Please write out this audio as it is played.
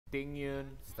Tingyun,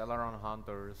 Stellaron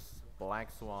Hunters, Black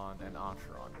Swan, and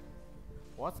Acheron.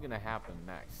 What's gonna happen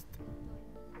next?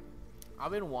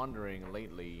 I've been wondering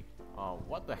lately,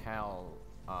 what the hell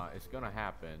is gonna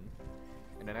happen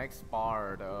in the next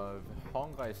part of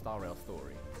Honkai Star Rail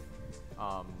story.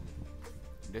 Um,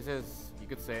 this is, you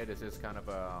could say this is kind of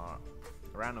a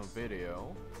random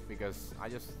video because I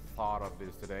just thought of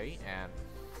this today and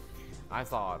I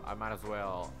thought I might as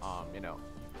well,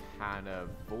 kind of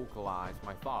vocalize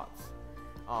my thoughts.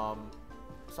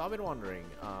 So I've been wondering,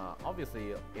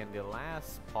 obviously in the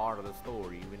last part of the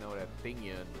story, we know that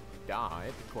Tingyun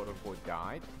died, quote unquote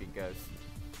died, because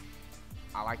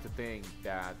I like to think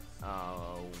that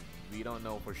we don't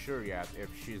know for sure yet if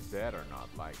she's dead or not.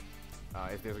 Like,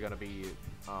 is this gonna be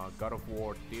God of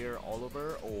War tier all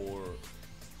over, or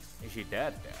is she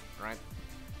dead, right?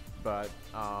 But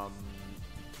I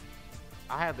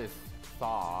had this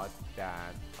thought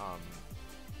that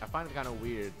I find it kind of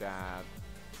weird that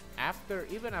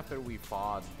even after we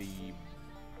fought the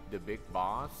big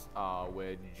boss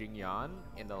with Jingyan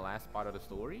in the last part of the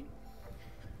story,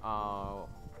 I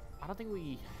don't think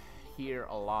we hear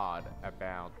a lot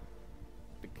about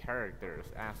the characters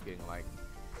asking like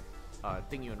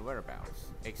Tingyun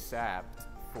whereabouts, except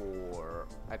for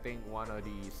I think one of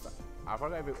these. I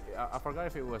forgot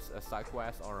if it was a side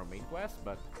quest or a main quest,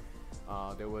 but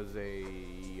there was a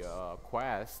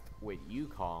quest with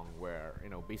Yukong where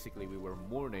basically we were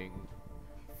mourning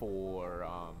for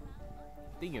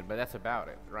Tingyun, but that's about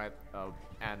it, right?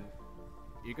 And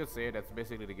you could say that's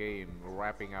basically the game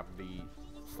wrapping up the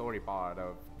story part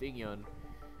of Tingyun,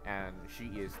 and she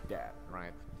is dead,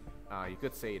 right? You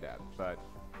could say that, but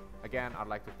again, I'd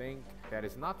like to think that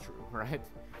is not true, right?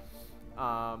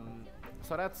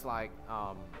 So that's like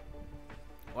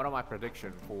one of my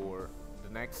predictions for the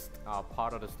next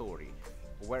part of the story.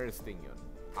 Where is Tingyun?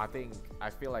 I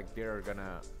feel like they're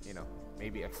gonna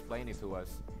maybe explain it to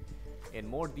us in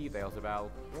more details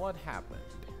about what happened,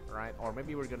 right? Or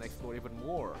maybe we're gonna explore even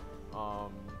more,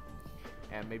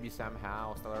 and maybe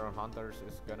somehow Stellaron Hunters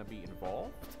is gonna be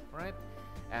involved, right?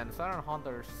 And Stellaron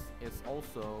Hunters is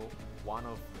also one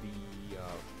of the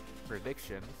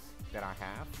predictions that I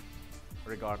have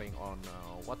regarding on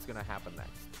what's gonna happen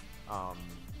next.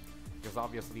 Because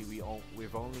obviously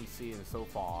we've only seen so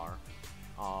far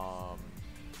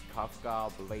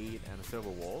Kafka, Blade, and Silver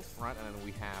Wolf, right? And then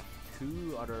we have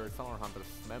two other Stellaron Hunters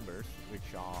members,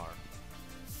 which are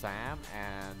Sam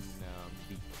and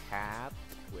the cat,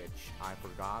 which I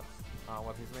forgot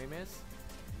what his name is.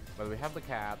 But we have the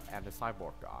cat and the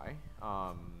cyborg guy,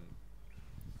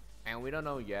 and we don't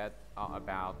know yet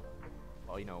about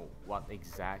what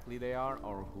exactly they are,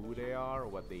 or who they are, or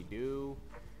what they do.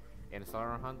 In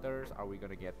Stellaron Hunters, are we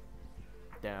gonna get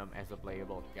them as a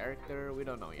playable character? We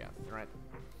don't know yet, right?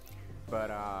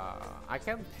 But I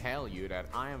can tell you that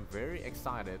I am very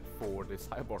excited for the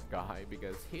cyborg guy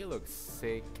because he looks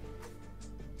sick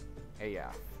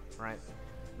AF, right?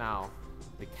 Now,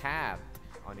 the cat,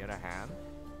 on the other hand,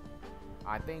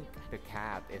 I think the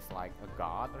cat is like a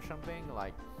god or something.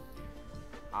 Like,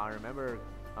 I remember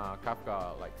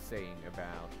Kafka like saying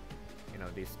about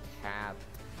this cat.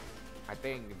 I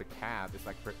think the cat is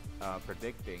like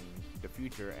predicting the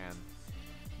future and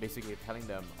basically telling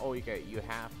them, oh, okay, you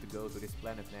have to go to this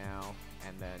planet now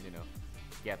and then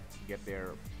get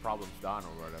their problems done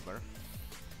or whatever.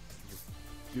 Just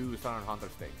do Stellaron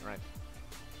Hunter's thing, right?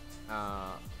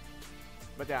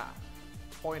 But yeah,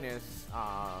 point is,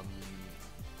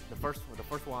 the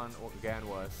first one again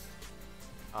was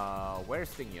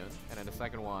where's Tingyun, and then the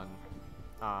second one,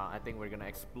 I think we're gonna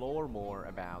explore more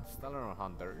about Stellaron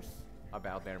Hunters,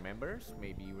 about their members.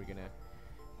 Maybe we're gonna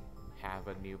have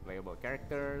a new playable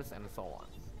characters and so on.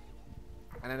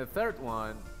 And then the third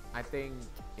one, I think,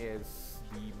 is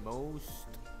the most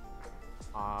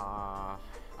I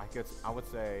would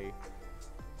say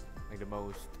like the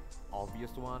most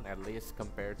obvious one, at least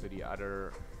compared to the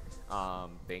other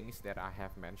things that I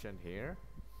have mentioned here,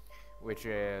 which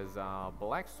is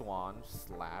Black Swan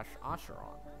 /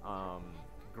 Acheron.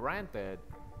 Granted,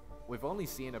 we've only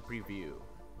seen a preview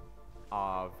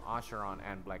of Acheron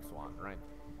and Black Swan, right?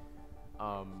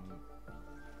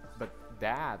 But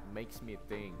that makes me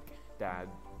think that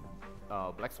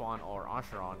Black Swan or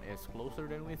Acheron is closer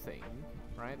than we think,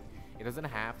 right? It doesn't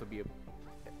have to be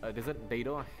they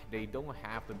don't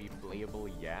have to be playable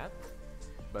yet,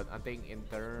 but I think in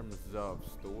terms of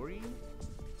story,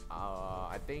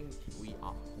 I think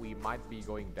we might be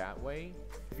going that way.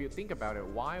 If you think about it,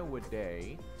 why would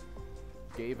they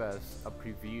give us a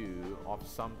preview of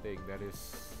something that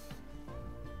is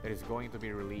going to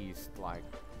be released like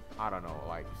I don't know,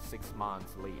 like 6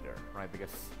 months later, right?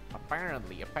 Because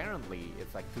apparently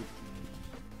it's like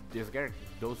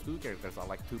those two characters are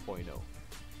like 2.0.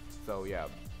 So yeah,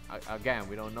 again,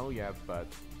 we don't know yet, but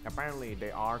apparently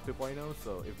they are 2.0.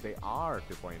 So if they are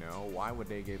 2.0, why would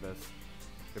they give us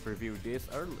the preview this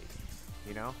early?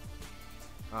 You know?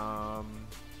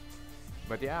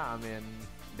 But yeah, I mean,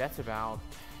 that's about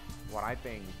what I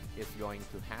think is going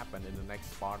to happen in the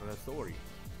next part of the story.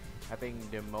 I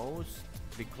think the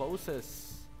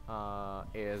closest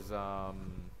is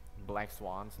Black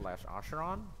Swan /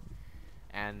 Asheron,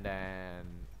 and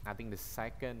then I think the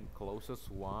second closest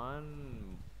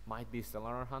one might be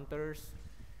Stellar Hunters,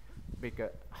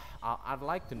 because I'd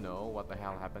like to know what the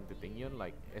hell happened to Tingyun.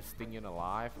 Like, is Tingyun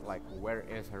alive? Like, where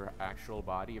is her actual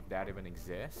body, if that even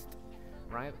exists,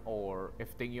 right? Or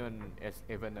if Tingyun is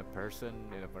even a person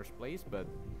in the first place. But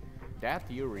that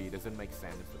theory doesn't make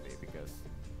sense to me, because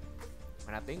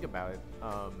when I think about it,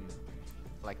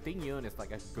 like Tingyun is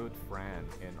like a good friend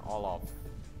in all of,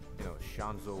 you know,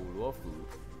 Shanzou Luofu.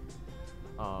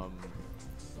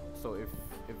 So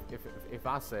if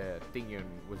I said Tingyun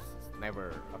was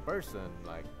never a person,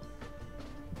 like,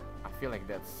 I feel like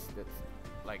that's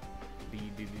like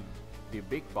the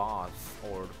big boss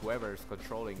or whoever is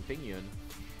controlling Tingyun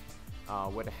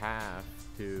would have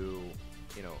to,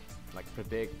 you know, like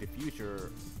predict the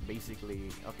future. Basically,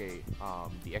 okay,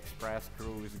 the express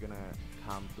crew is gonna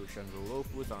come to Shanzhou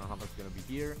Luofu, so Hunter's gonna be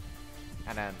here,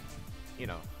 and then, you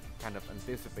know, kind of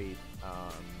anticipate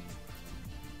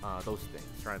those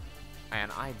things, right?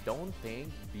 And I don't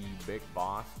think the big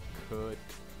boss could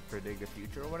predict the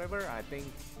future or whatever. I think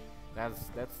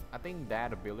I think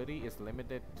that ability is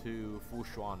limited to Fu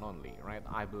Xuan only, right?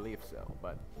 I believe so.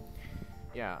 But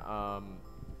yeah,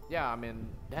 yeah, I mean,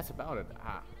 that's about it.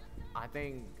 I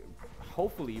think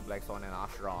hopefully Black Swan and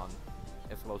Asheron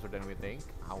is closer than we think.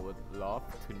 I would love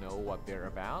to know what they're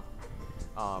about.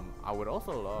 I would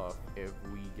also love if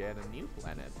we get a new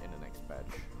planet in the next patch.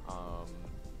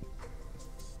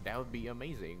 That would be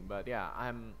amazing. But yeah,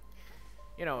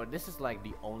 you know, this is like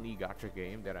the only gacha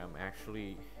game that I'm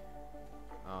actually,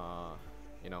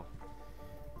 you know,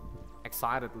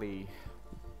 excitingly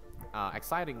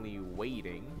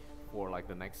waiting for, like,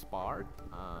 the next part.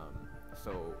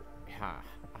 So yeah,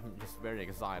 I'm just very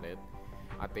excited.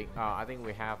 I think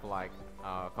we have like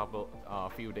a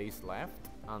few days left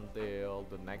until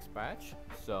the next patch.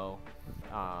 So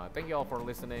thank you all for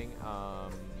listening.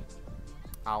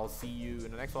 I'll see you in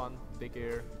the next one. Take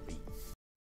care. Peace.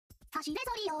 走れ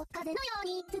ソリよ風のよう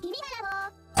に月見原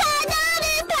をたが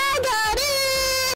る